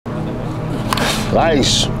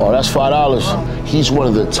Nice. Oh, that's $5. He's one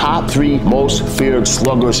of the top 3 most feared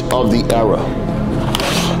sluggers of the era.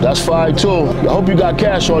 That's fine too. I hope you got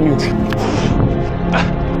cash on you.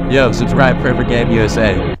 Yo, subscribe Perfect Game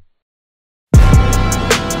USA.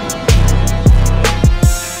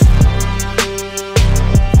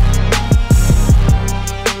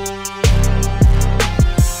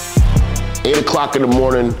 O'clock in the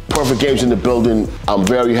morning, Perfect Games in the building. I'm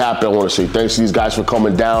very happy. I want to say thanks to these guys for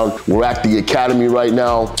coming down. We're at the academy right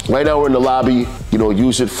now. Right now we're in the lobby. You know,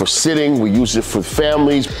 use it for sitting. We use it for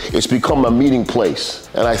families. It's become a meeting place.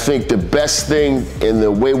 And I think the best thing in the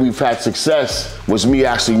way we've had success was me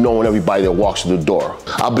actually knowing everybody that walks through the door.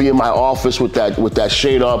 I'll be in my office with that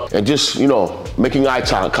shade up and just, you know, making eye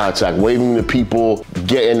contact, waving to people,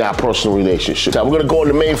 getting that personal relationship. We're gonna go on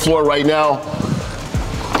the main floor right now.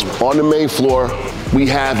 On the main floor, we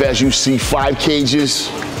have, as you see, 5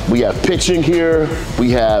 cages. We have pitching here. We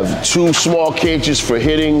have 2 small cages for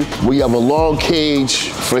hitting. We have a long cage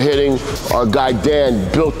for hitting. Our guy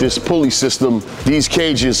Dan built this pulley system. These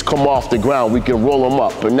cages come off the ground. We can roll them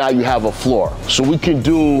up, but now you have a floor. So we can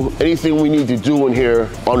do anything we need to do in here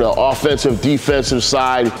on the offensive, defensive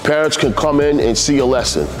side. Parents can come in and see a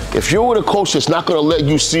lesson. If you're with a coach that's not gonna let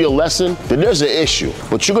you see a lesson, then there's an issue.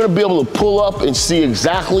 But you're gonna be able to pull up and see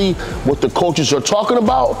exactly what the coaches are talking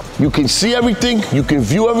about. You can see everything, you can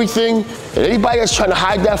view everything, and anybody that's trying to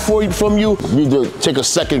hide that from you need to take a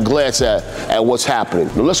second glance at what's happening.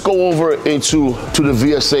 Now let's go over into the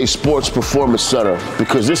VSA Sports Performance Center,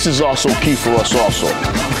 because this is also key for us also.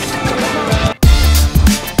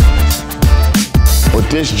 But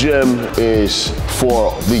this gym is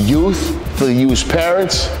for the youth, for the youth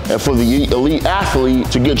parents, and for the elite athlete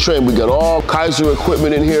to get trained. We got all kinds of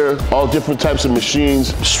equipment in here, all different types of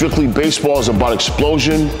machines. Strictly baseball is about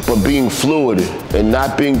explosion, but being fluid and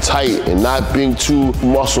not being tight and not being too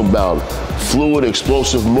muscle bound. Fluid,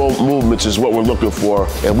 explosive movements is what we're looking for,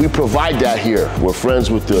 and we provide that here. We're friends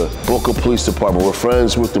with the Boca Police Department. We're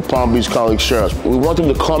friends with the Palm Beach County Sheriffs. We want them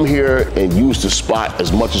to come here and use the spot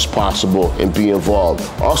as much as possible and be involved.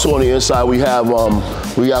 Also on the inside, we have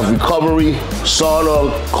recovery,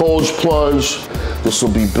 sauna, cold plunge. This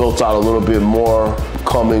will be built out a little bit more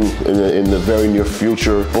coming in the very near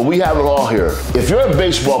future. But we have it all here. If you're a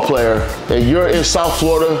baseball player and you're in South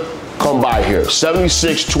Florida, come by here.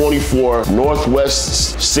 7624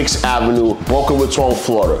 Northwest 6th Avenue, Boca Raton,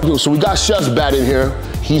 Florida. So we got Chef's Bat in here.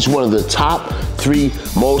 He's one of the top 3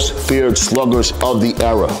 most feared sluggers of the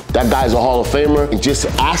era. That guy's a Hall of Famer, and just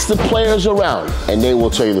ask the players around and they will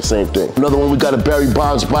tell you the same thing. Another one, we got a Barry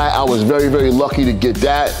Bonds bat. I was very, very lucky to get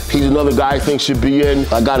that. He's another guy I think should be in.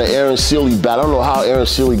 I got an Aaron Seeley bat. I don't know how Aaron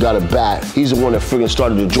Seeley got a bat. He's the one that friggin'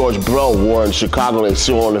 started the George Brell war in Chicago. They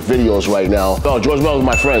see on the videos right now. Oh, George Brell was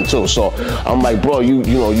my friend too, so I'm like, bro, you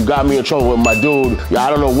know, you got me in trouble with my dude. Yeah, I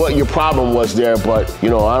don't know what your problem was there, but you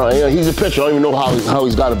know, he's a pitcher. I don't even know how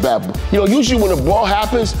he's got a bat. But, you know, usually when a ball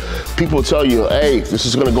happens, people tell you, hey, this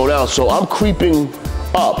is gonna go down. So I'm creeping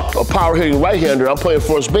up, a power hitting right-hander. I'm playing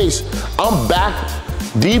first base. I'm back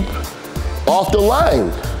deep off the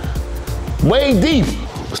line, way deep.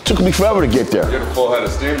 It took me forever to get there. You had a full head of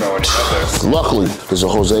steam though when you got there. Luckily, there's a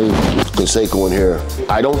Jose Canseco in here.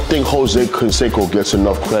 I don't think Jose Canseco gets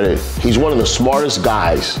enough credit. He's one of the smartest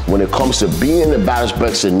guys when it comes to being in the batter's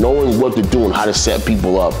box and knowing what to do and how to set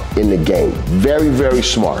people up in the game. Very, very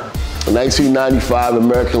smart. 1995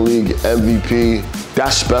 American League MVP.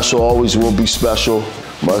 That's special, always will be special.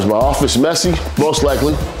 But is my office messy? Most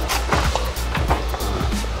likely.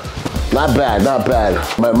 Not bad, not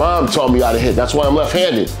bad. My mom taught me how to hit. That's why I'm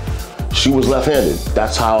left-handed. She was left-handed.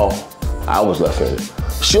 That's how I was left-handed.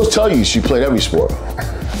 She'll tell you she played every sport.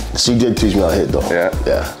 She did teach me how to hit though. Yeah.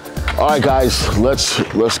 Yeah. All right, guys, let's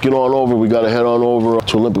get on over. We gotta head on over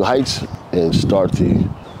to Olympic Heights and start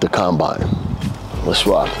the combine. Let's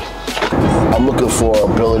rock. I'm looking for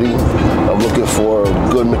ability. I'm looking for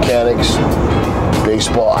good mechanics,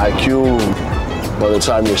 baseball IQ. By the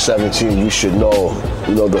time you're 17, you should know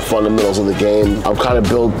the fundamentals of the game. I'm kind of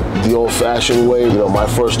built the old-fashioned way. You know, my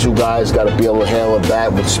first 2 guys got to be able to handle a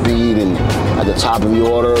bat with speed and at the top of the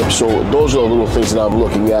order. So those are the little things that I'm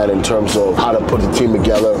looking at in terms of how to put the team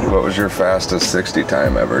together. What was your fastest 60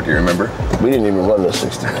 time ever? Do you remember? We didn't even run the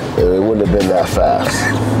 60. It wouldn't have been that fast.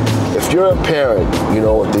 If you're a parent, you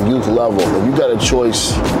know, at the youth level, and you got a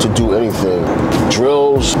choice to do anything,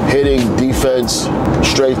 drills, hitting, defense,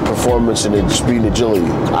 strength, performance, and then speed and agility,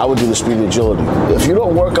 I would do the speed and agility. If you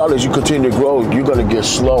don't work out as you continue to grow, you're gonna get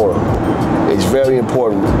slower. It's very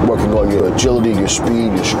important working on your agility, your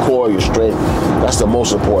speed, your core, your strength. That's the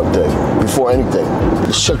most important thing, before anything.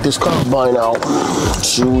 Let's check this combine out,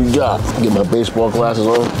 see what we got. Get my baseball glasses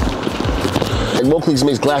on. Like Oakley's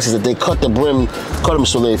makes glasses that they cut the brim, cut them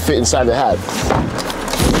so they fit inside the hat.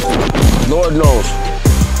 Lord knows.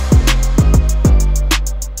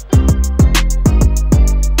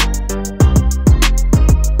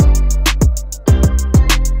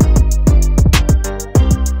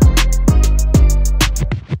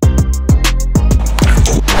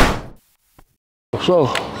 So,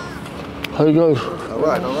 how you guys? All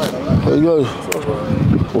right. How you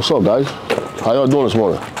guys? What's up, guys? How y'all doing this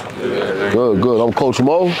morning? Good. I'm Coach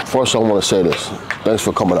Mo. First, I want to say this. Thanks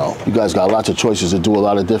for coming out. You guys got lots of choices to do a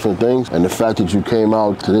lot of different things, and the fact that you came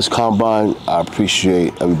out to this combine, I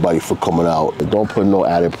appreciate everybody for coming out. Don't put no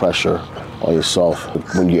added pressure on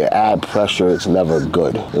yourself. When you add pressure, it's never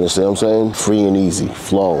good. You understand what I'm saying? Free and easy,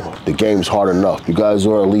 flow. The game's hard enough. You guys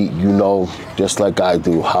are elite, you know, just like I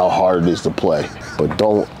do, how hard it is to play. But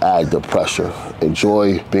don't add the pressure.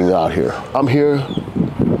 Enjoy being out here. I'm here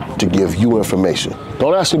to give you information.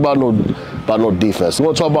 Don't ask me about no defense. You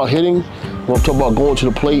want to talk about hitting? You want to talk about going to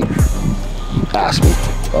the plate? Ask me,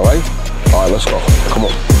 all right? All right, let's go. Come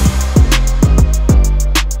on.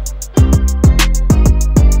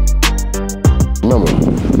 Remember,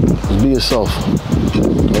 just be yourself.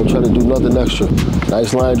 Don't try to do nothing extra.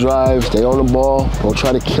 Nice line drive, stay on the ball. Don't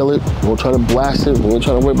try to kill it. Don't try to blast it. Don't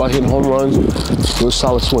try to worry about hitting home runs. Do a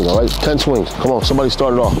solid swing, all right? 10 swings. Come on, somebody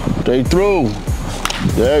start it off. Stay through.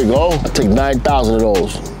 There you go. I take 9,000 of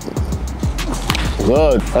those.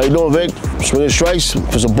 Good. How you doing, Vic? Swinging strikes.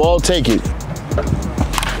 If it's a ball, take it.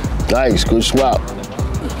 Nice. Good swap.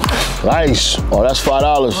 Nice. Oh, that's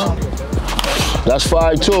 $5. That's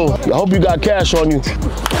 $5 too. I hope you got cash on you.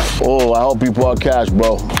 Oh, I hope you brought cash,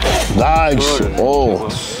 bro. Nice. Oh,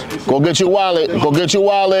 go get your wallet. Go get your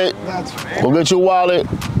wallet. Go get your wallet.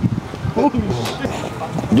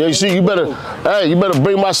 JC, you better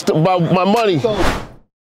bring my money.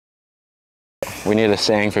 We need a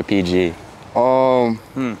saying for PG.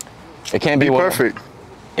 It can't be perfect.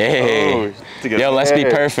 Hey. Yo, let's be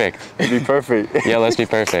perfect. Be perfect. Yo, let's be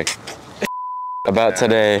perfect. About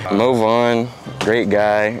today, Vaughn, great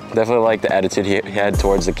guy. Definitely like the attitude he had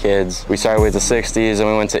towards the kids. We started with the 60s and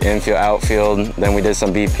we went to infield, outfield. Then we did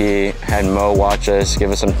some BP, had Mo watch us, give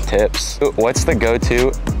us some tips. What's the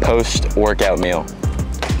go-to post-workout meal?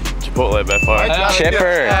 Chipotle by far.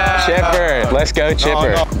 Chipper. Let's go,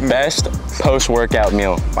 Chipper. No. Best post-workout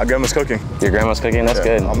meal. My grandma's cooking. Your grandma's cooking? That's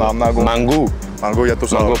good. I'm not going. Mangú. Mangú, ya tú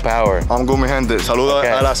sabes. Mangú power. I'm good, mi gente. Saluda Okay.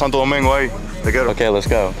 a la Santo Domingo ahí. Te quiero. Okay, let's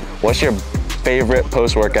go. What's your favorite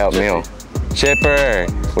post-workout meal? Chipper.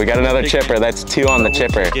 We got another chipper. That's 2 on the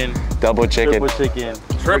chipper. Double chicken. Triple chicken.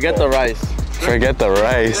 Forget the rice. Forget the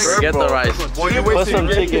rice. Forget the rice. Put some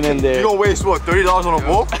chicken in there. You gonna waste what, $30 on a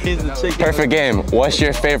bowl? Perfect game. What's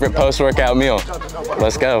your favorite post-workout meal?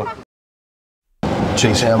 Let's go.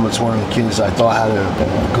 Chase Hamlet's one of the kids I thought had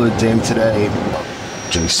a good day today.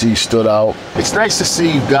 JC stood out. It's nice to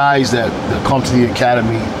see guys that come to the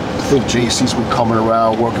academy. I think JC's been coming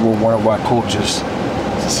around working with one of our coaches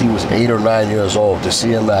since he was 8 or 9 years old. To see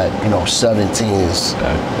him at 17 is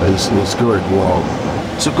good. Well,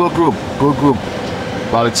 it's a good group.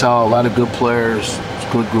 A lot of talent, a lot of good players. It's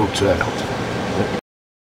a good group today.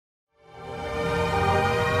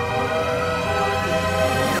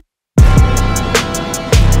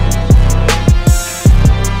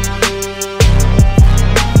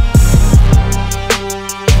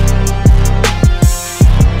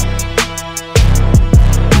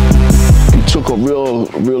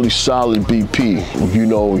 Really solid BP. You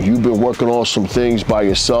know, you've been working on some things by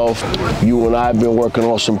yourself. You and I have been working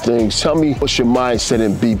on some things. Tell me, what's your mindset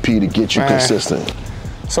in BP to get you consistent?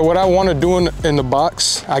 So what I want to do in the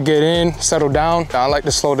box, I get in, settle down. I like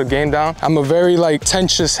to slow the game down. I'm a very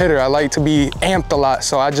tencious hitter. I like to be amped a lot,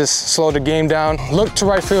 so I just slow the game down. Look to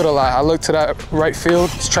right field a lot. I look to that right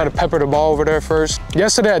field, just try to pepper the ball over there first.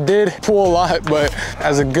 Yesterday I did pull a lot, but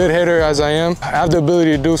as a good hitter as I am, I have the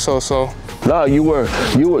ability to do so. No, you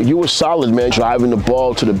were solid, man. Driving the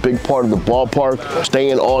ball to the big part of the ballpark,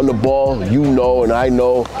 staying on the ball. You know, and I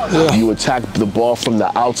know, you attack the ball from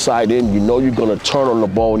the outside in. You know you're gonna turn on the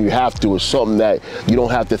ball when you have to. It's something that you don't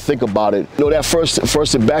have to think about it. You know, that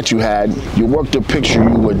first at bat you had, you worked the picture.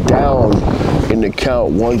 You were down in the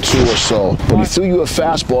count 1-2 or so, but he threw you a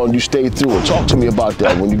fastball and you stayed through it. Talk to me about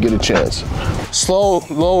that when you get a chance. Slow,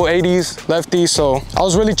 low 80s, lefty, so I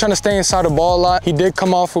was really trying to stay inside the ball a lot. He did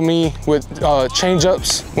come off with me with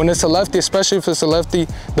change-ups. When it's a lefty, especially if it's a lefty,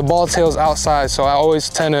 the ball tail's outside, so I always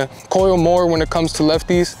tend to coil more when it comes to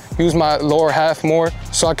lefties, use my lower half more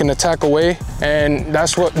so I can attack away, and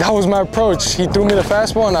that was my approach. He threw me the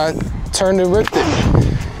fastball and I turned and ripped it.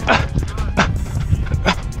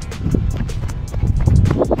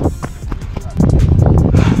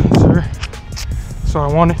 That's what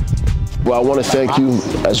I wanted. Well, I want to thank you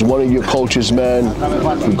as one of your coaches, man.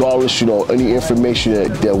 Regardless, you know, any information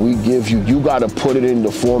that we give you, you got to put it in the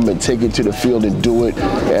form and take it to the field and do it.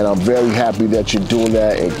 And I'm very happy that you're doing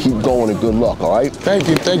that, and keep going and good luck, all right? Thank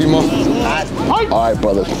you, Mo. All right,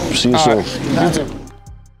 brother. See you soon. You too.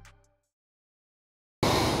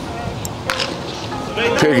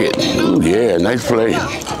 Pickett. Ooh, yeah, nice play.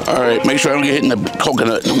 All right, make sure I don't get hit in the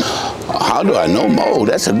coconut. How do I know Mo?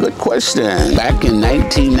 That's a good question. Back in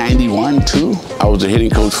 1991, too, I was the hitting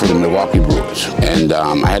coach for the Milwaukee Brewers. And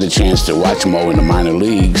I had a chance to watch Mo in the minor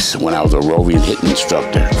leagues when I was a roving hitting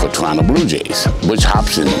instructor for Toronto Blue Jays. Butch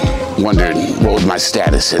Hobson wondered what was my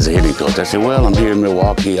status as a hitting coach. I said, well, I'm here in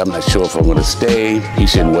Milwaukee. I'm not sure if I'm going to stay. He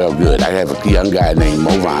said, well, good. I have a young guy named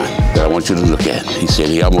Vaughn that I want you to look at. He said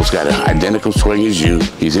he almost got an identical swing as you.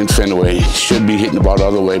 He's in Fenway. Should be hitting the ball the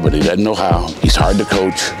other way, but he doesn't know how. He's hard to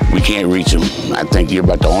coach. We can't reach him. I think you're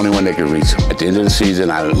about the only one that can reach him. At the end of the season,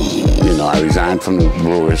 I resigned from the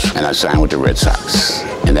Brewers and I signed with the Red Sox.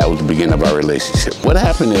 And that was the beginning of our relationship. What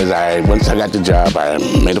happened is, once I got the job, I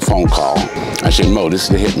made a phone call. I said, Mo, this is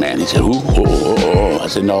the hitman. He said, who? I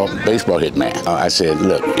said, no, baseball hitman. I said,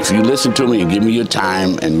 look, if you listen to me and give me your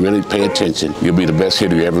time and really pay attention, you'll be the best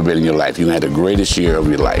hitter you've ever been in your life. You're gonna have the greatest year of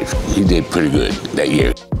your life. He did pretty good that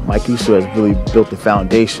year. Mike Easter has really built the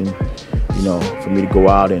foundation, you know, for me to go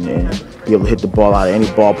out and be able to hit the ball out of any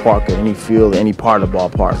ballpark, or any field, any part of the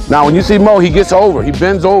ballpark. Now, when you see Mo, he gets over, he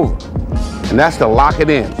bends over, and that's to lock it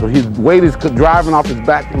in. So his weight is driving off his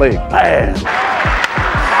back leg. Bam!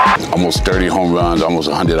 Almost 30 home runs, almost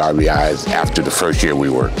 100 RBIs after the first year we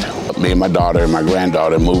worked. Me and my daughter and my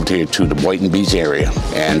granddaughter moved here to the Boynton Beach area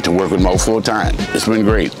and to work with Mo full time. It's been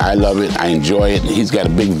great. I love it. I enjoy it. He's got a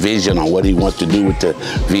big vision on what he wants to do with the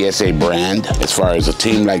VSA brand. As far as a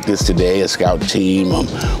team like this today, a scout team,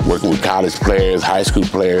 working with college players, high school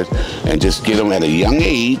players, and just get them at a young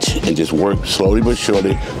age and just work slowly but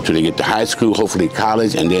surely till they get to high school, hopefully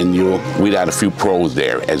college, and then you'll weed out a few pros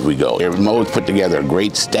there as we go. Mo's put together a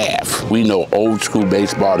great staff. We know old school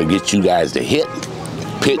baseball to get you guys to hit,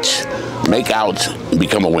 pitch, make outs, and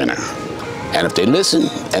become a winner. And if they listen,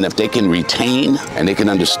 and if they can retain, and they can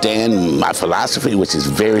understand my philosophy, which is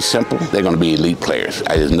very simple, they're going to be elite players.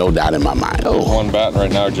 There's no doubt in my mind. There's one batting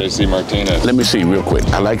right now, JC Martinez. Let me see real quick.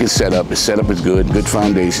 I like his setup. His setup is good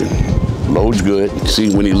foundation. Loads good.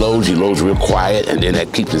 See, when he loads real quiet, and then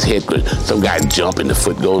that keeps his head good. Some guy jump and the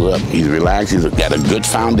foot goes up. He's relaxed. He's got a good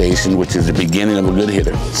foundation, which is the beginning of a good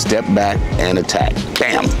hitter. Step back and attack.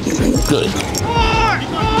 Bam. Good.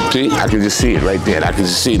 See, I can just see it right there. I can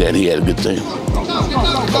just see that he had a good thing.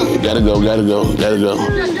 Gotta go, gotta go, gotta go.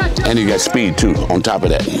 And he got speed too, on top of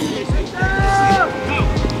that.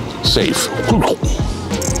 Safe.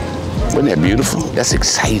 Wasn't that beautiful? That's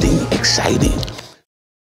exciting, exciting.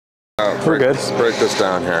 We're good. Let's break this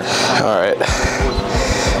down here. All right.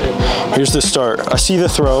 Here's the start. I see the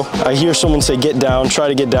throw. I hear someone say, get down, try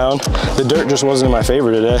to get down. The dirt just wasn't in my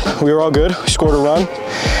favor today. We were all good. We scored a run,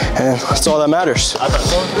 and that's all that matters.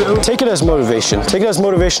 Take it as motivation. Take it as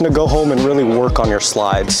motivation to go home and really work on your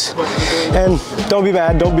slides. And don't be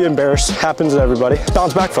mad, don't be embarrassed. Happens to everybody.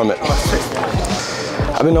 Bounce back from it.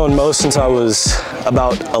 I've been knowing Mo since I was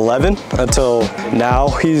about 11 until now.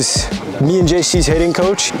 He's me and JC's hitting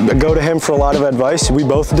coach. I go to him for a lot of advice. We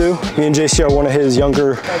both do. Me and JC are one of his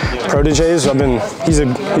younger proteges. He's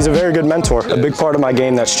a very good mentor. A big part of my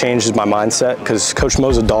game that's changed is my mindset, because Coach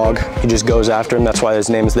Mo's a dog. He just goes after him. That's why his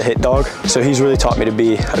name is the Hit Dog. So he's really taught me to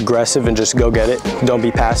be aggressive and just go get it. Don't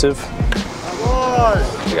be passive.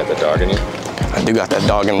 You got the dog in you? I do got that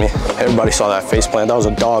dog in me. Everybody saw that face plant. That was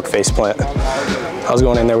a dog face plant. I was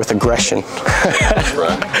going in there with aggression.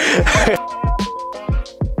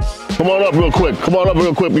 Come on up real quick. Come on up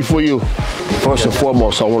real quick before you. First and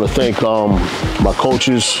foremost, I want to thank my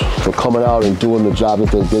coaches for coming out and doing the job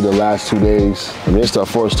that they did the last 2 days. I mean, it's our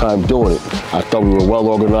first time doing it. I thought we were well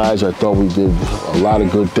organized. I thought we did a lot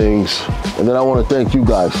of good things. And then I want to thank you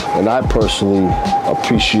guys. And I personally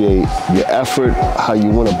appreciate your effort, how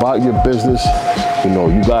you went about your business. You know,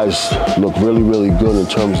 you guys look really, really good in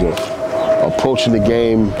terms of approaching the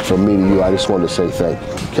game. From me to you, I just want to say thank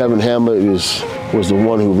you. Kevin Hammer was the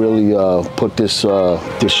one who really put this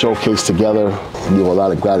showcase together. You know, a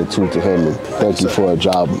lot of gratitude to him, and thank you for a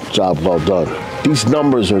job well done. These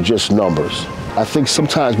numbers are just numbers. I think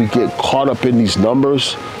sometimes we get caught up in these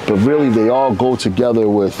numbers, but really they all go together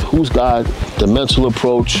with who's got the mental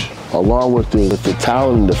approach, along with the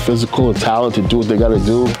talent and the physical talent to do what they got to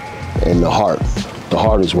do, and the heart. The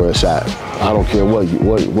heart is where it's at. I don't care what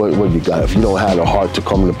you got. If you don't have the heart to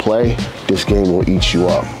come into play, this game will eat you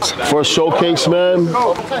up. First showcase, man,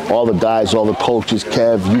 all the guys, all the coaches,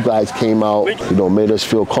 Kev, you guys came out, you know, made us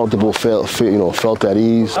feel comfortable, felt at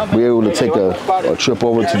ease. We were able to take a trip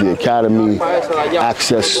over to the academy,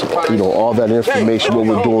 access, you know, all that information, what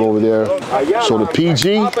we're doing over there. So the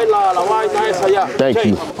PG, thank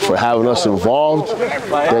you for having us involved.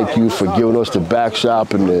 Thank you for giving us the back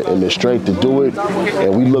shop and the strength to do it.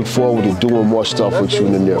 And we look forward to doing more stuff with you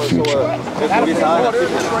in the near future.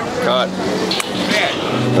 Cut.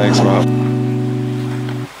 Thanks, Rob.